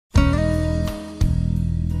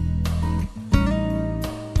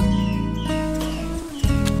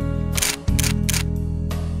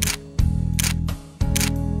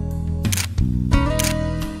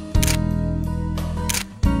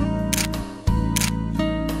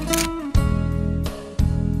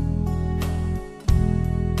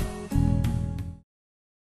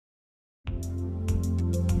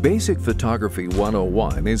Basic Photography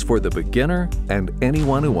 101 is for the beginner and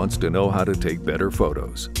anyone who wants to know how to take better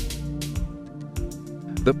photos.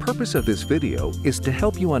 The purpose of this video is to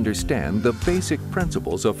help you understand the basic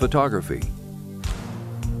principles of photography: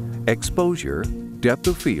 exposure, depth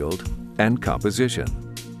of field, and composition.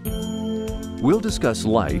 We'll discuss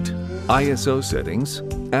light, ISO settings,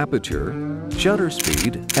 aperture, shutter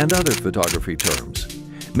speed, and other photography terms,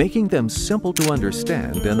 making them simple to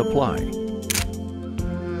understand and apply.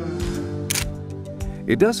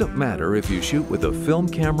 It doesn't matter if you shoot with a film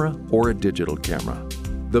camera or a digital camera.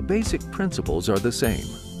 The basic principles are the same.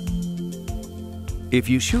 If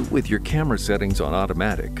you shoot with your camera settings on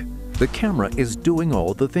automatic, the camera is doing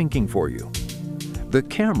all the thinking for you. The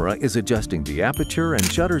camera is adjusting the aperture and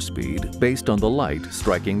shutter speed based on the light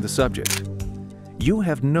striking the subject. You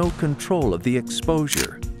have no control of the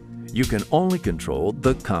exposure. You can only control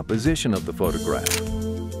the composition of the photograph.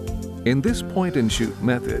 In this point-and-shoot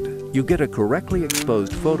method, you get a correctly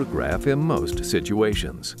exposed photograph in most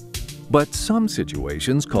situations. But some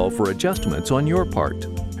situations call for adjustments on your part.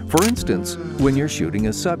 For instance, when you're shooting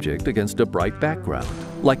a subject against a bright background,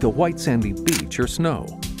 like a white sandy beach or snow.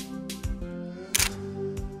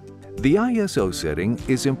 The ISO setting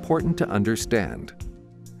is important to understand,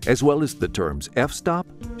 as well as the terms f-stop,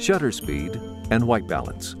 shutter speed, and white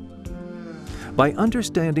balance. By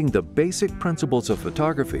understanding the basic principles of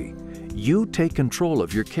photography, you take control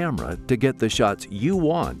of your camera to get the shots you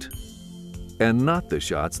want, and not the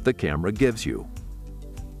shots the camera gives you.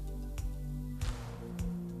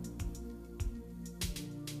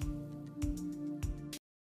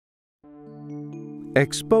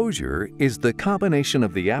 Exposure is the combination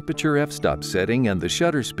of the aperture f-stop setting and the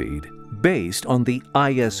shutter speed based on the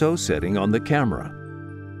ISO setting on the camera.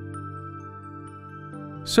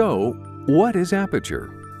 So, what is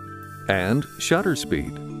aperture? And shutter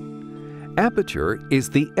speed? Aperture is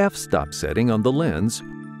the f-stop setting on the lens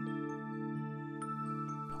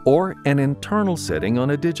or an internal setting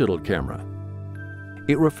on a digital camera.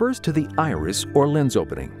 It refers to the iris or lens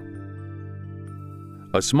opening.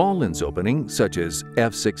 A small lens opening, such as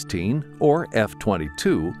f16 or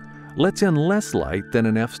f22, lets in less light than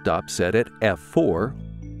an f-stop set at f4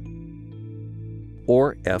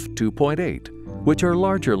 or f2.8, which are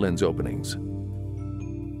larger lens openings.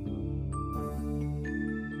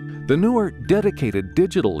 The newer dedicated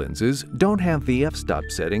digital lenses don't have the f-stop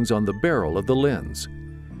settings on the barrel of the lens.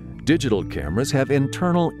 Digital cameras have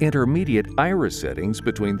internal intermediate iris settings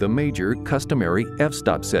between the major customary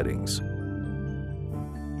f-stop settings.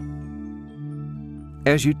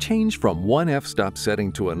 As you change from one f-stop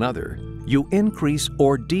setting to another, you increase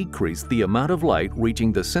or decrease the amount of light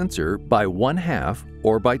reaching the sensor by 1/2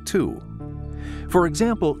 or by 2. For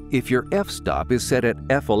example, if your f-stop is set at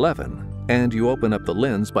f11 and you open up the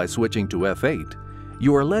lens by switching to f8,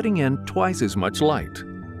 you are letting in twice as much light.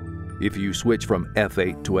 If you switch from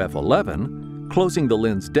f8 to f11, closing the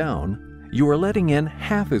lens down, you are letting in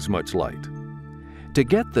half as much light. To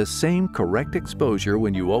get the same correct exposure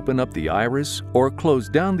when you open up the iris or close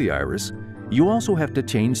down the iris, you also have to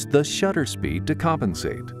change the shutter speed to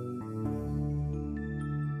compensate.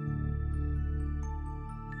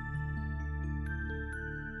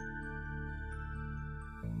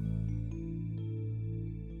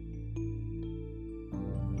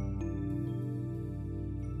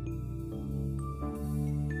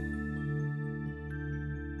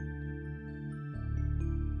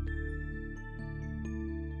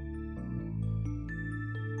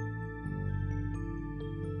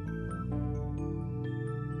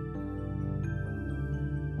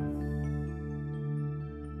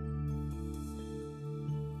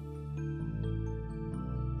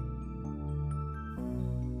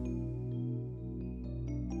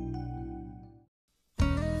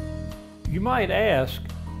 You might ask,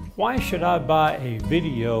 why should I buy a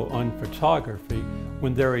video on photography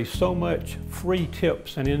when there is so much free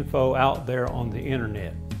tips and info out there on the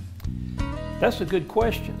internet? That's a good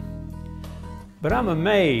question. But I'm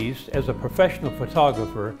amazed as a professional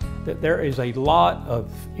photographer that there is a lot of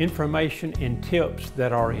information and tips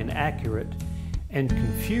that are inaccurate and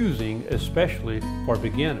confusing, especially for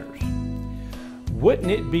beginners.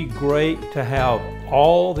 Wouldn't it be great to have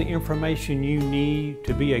all the information you need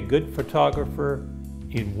to be a good photographer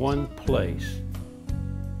in one place?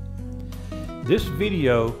 This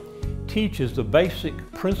video teaches the basic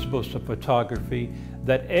principles of photography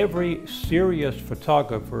that every serious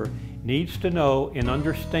photographer needs to know and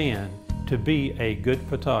understand to be a good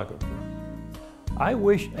photographer. I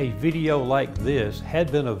wish a video like this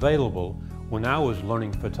had been available when I was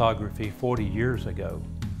learning photography 40 years ago.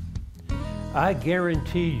 I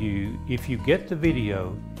guarantee you, if you get the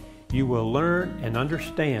video, you will learn and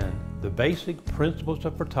understand the basic principles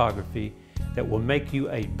of photography that will make you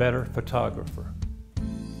a better photographer.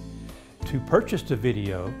 To purchase the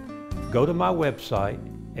video, go to my website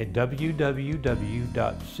at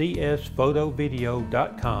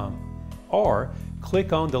www.csphotovideo.com or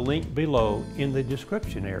click on the link below in the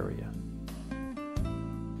description area.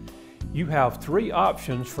 You have 3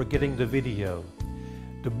 options for getting the video.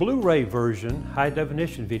 The Blu-ray version, high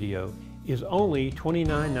definition video, is only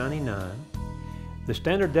 $29.99. The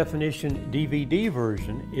standard definition DVD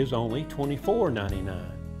version is only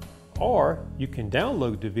 $24.99. Or you can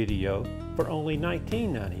download the video for only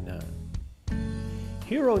 $19.99.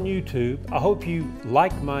 Here on YouTube, I hope you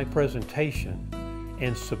like my presentation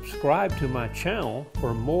and subscribe to my channel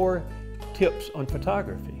for more tips on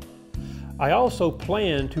photography. I also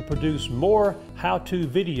plan to produce more how-to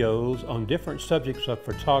videos on different subjects of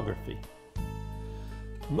photography.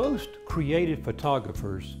 Most creative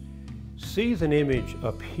photographers see an image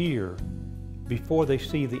appear before they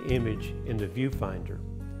see the image in the viewfinder.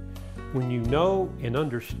 When you know and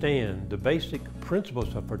understand the basic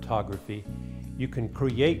principles of photography, you can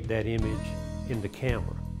create that image in the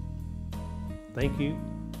camera. Thank you.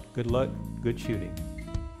 Good luck. Good shooting.